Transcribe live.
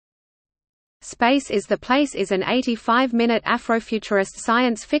Space is the Place is an 85-minute Afrofuturist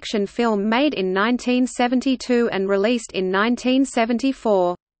science fiction film made in 1972 and released in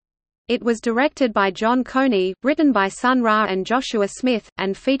 1974. It was directed by John Coney, written by Sun Ra and Joshua Smith,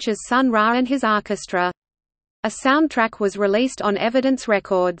 and features Sun Ra and his orchestra. A soundtrack was released on Evidence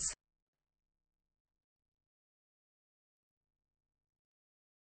Records.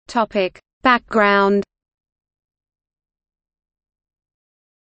 Background.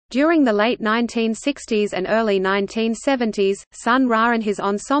 During the late 1960s and early 1970s, Sun Ra and his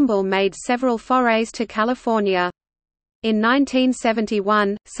ensemble made several forays to California. In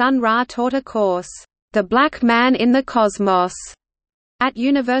 1971, Sun Ra taught a course, "The Black Man in the Cosmos," at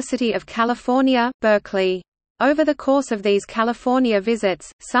University of California, Berkeley. Over the course of these California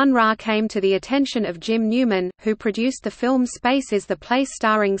visits, Sun Ra came to the attention of Jim Newman, who produced the film Space is the Place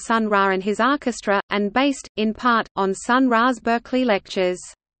starring Sun Ra and his orchestra, and based, in part, on Sun Ra's Berkeley lectures.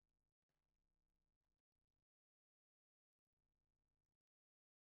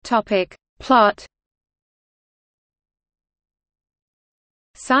 Plot.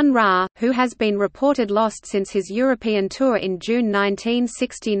 Sun Ra, who has been reported lost since his European tour in June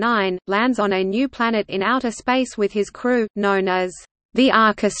 1969, lands on a new planet in outer space with his crew, known as the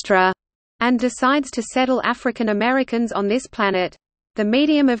Orchestra, and decides to settle African Americans on this planet. The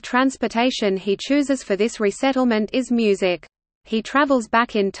medium of transportation he chooses for this resettlement is music. He travels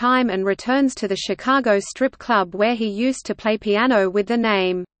back in time and returns to the Chicago strip club where he used to play piano with the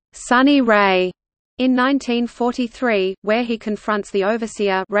name Sunny Ray in 1943, where he confronts the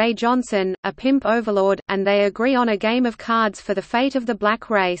overseer Ray Johnson, a pimp overlord, and they agree on a game of cards for the fate of the black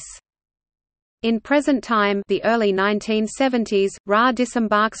race. In present time, the early 1970s, Ra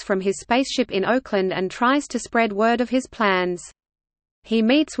disembarks from his spaceship in Oakland and tries to spread word of his plans. He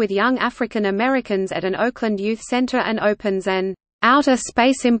meets with young African Americans at an Oakland youth center and opens an outer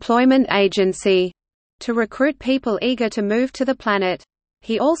space employment agency to recruit people eager to move to the planet.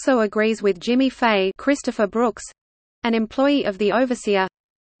 He also agrees with Jimmy Fay, Christopher Brooks, an employee of the overseer,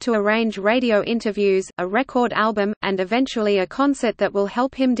 to arrange radio interviews, a record album, and eventually a concert that will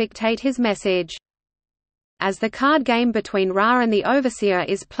help him dictate his message. As the card game between Ra and the overseer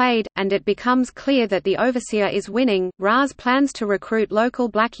is played, and it becomes clear that the overseer is winning, Ra's plans to recruit local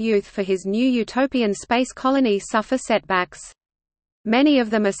black youth for his new utopian space colony suffer setbacks. Many of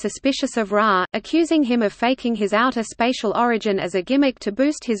them are suspicious of Ra, accusing him of faking his outer spatial origin as a gimmick to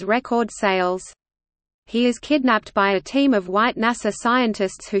boost his record sales. He is kidnapped by a team of white NASA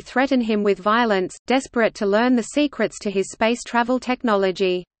scientists who threaten him with violence, desperate to learn the secrets to his space travel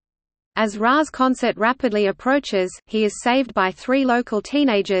technology. As Ra's concert rapidly approaches, he is saved by 3 local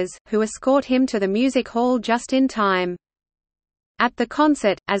teenagers, who escort him to the music hall just in time. At the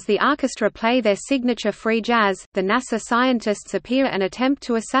concert, as the orchestra play their signature free jazz, the NASA scientists appear and attempt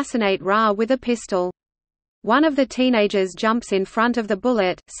to assassinate Ra with a pistol. One of the teenagers jumps in front of the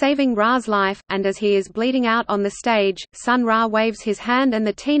bullet, saving Ra's life, and as he is bleeding out on the stage, Sun Ra waves his hand and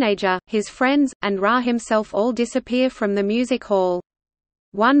the teenager, his friends, and Ra himself all disappear from the music hall.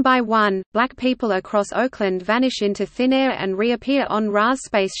 One by one, black people across Oakland vanish into thin air and reappear on Ra's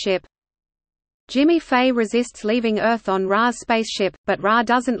spaceship. Jimmy Fay resists leaving Earth on Ra's spaceship, but Ra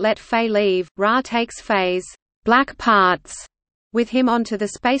doesn't let Fay leave. Ra takes Fay's black parts with him onto the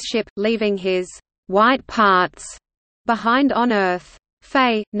spaceship, leaving his white parts behind on Earth.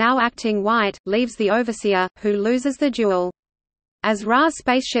 Fay, now acting white, leaves the overseer, who loses the duel. As Ra's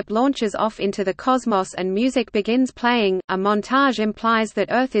spaceship launches off into the cosmos and music begins playing, a montage implies that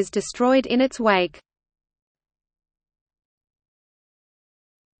Earth is destroyed in its wake.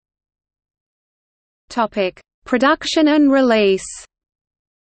 Production and release.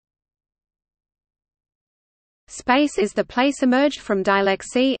 Space is the Place emerged from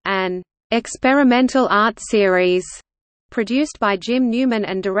Dilexi, an experimental art series produced by Jim Newman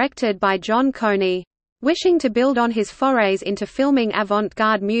and directed by John Coney. Wishing to build on his forays into filming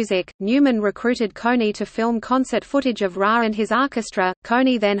avant-garde music, Newman recruited Coney to film concert footage of Ra and his orchestra.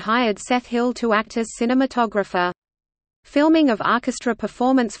 Coney then hired Seth Hill to act as cinematographer. Filming of orchestra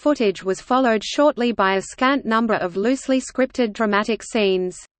performance footage was followed shortly by a scant number of loosely scripted dramatic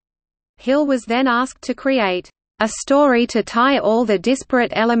scenes. Hill was then asked to create a story to tie all the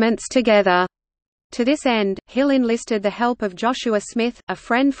disparate elements together. To this end, Hill enlisted the help of Joshua Smith, a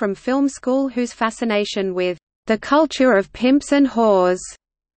friend from film school whose fascination with the culture of pimps and whores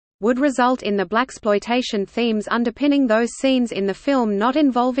would result in the blaxploitation themes underpinning those scenes in the film not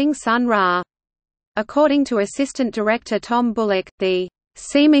involving Sun Ra. According to assistant director Tom Bullock, the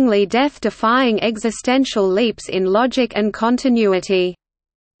seemingly death-defying existential leaps in logic and continuity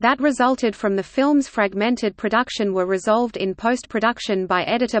that resulted from the film's fragmented production were resolved in post-production by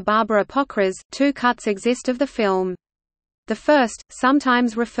editor Barbara Pockras. Two cuts exist of the film. The first,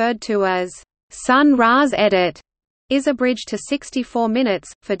 sometimes referred to as Sun Ra's edit, is abridged to 64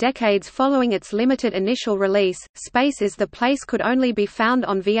 minutes. For decades following its limited initial release, Space is the Place could only be found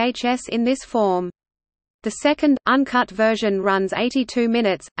on VHS in this form. The second, uncut version runs 82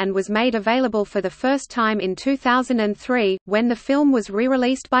 minutes, and was made available for the first time in 2003, when the film was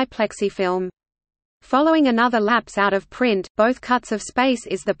re-released by Plexifilm. Following another lapse out of print, both cuts of Space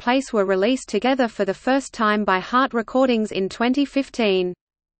is the Place were released together for the first time by Heart Recordings in 2015.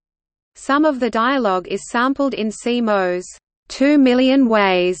 Some of the dialogue is sampled in C. Mo's 2 Million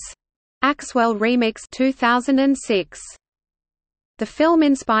Ways Axwell remix 2006. The film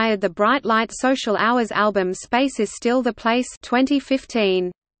inspired the Bright Light Social Hours album Space is Still the Place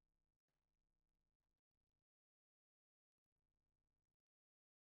 2015.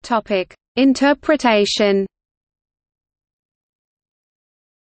 Topic: Interpretation.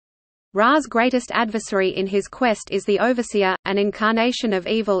 Ra's greatest adversary in his quest is the Overseer, an incarnation of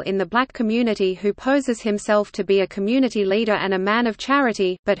evil in the black community who poses himself to be a community leader and a man of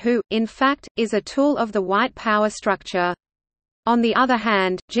charity, but who, in fact, is a tool of the white power structure. On the other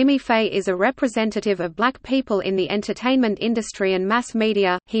hand, Jimmy Fay is a representative of black people in the entertainment industry and mass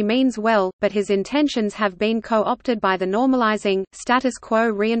media. He means well, but his intentions have been co-opted by the normalizing, status quo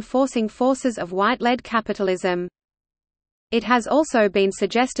reinforcing forces of white-led capitalism. It has also been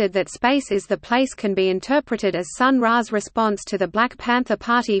suggested that Space is the Place can be interpreted as Sun Ra's response to the Black Panther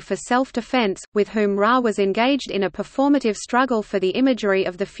Party for self-defense, with whom Ra was engaged in a performative struggle for the imagery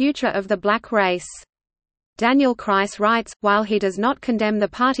of the future of the black race. Daniel Kreis writes, while he does not condemn the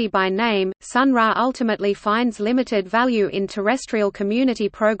party by name, Sun Ra ultimately finds limited value in terrestrial community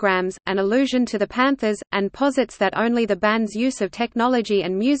programs, an allusion to the Panthers, and posits that only the band's use of technology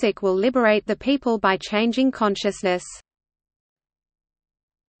and music will liberate the people by changing consciousness.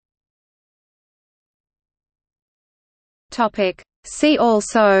 See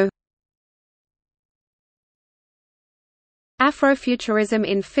also: Afrofuturism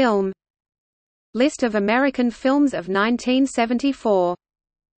in film, List of American films of 1974.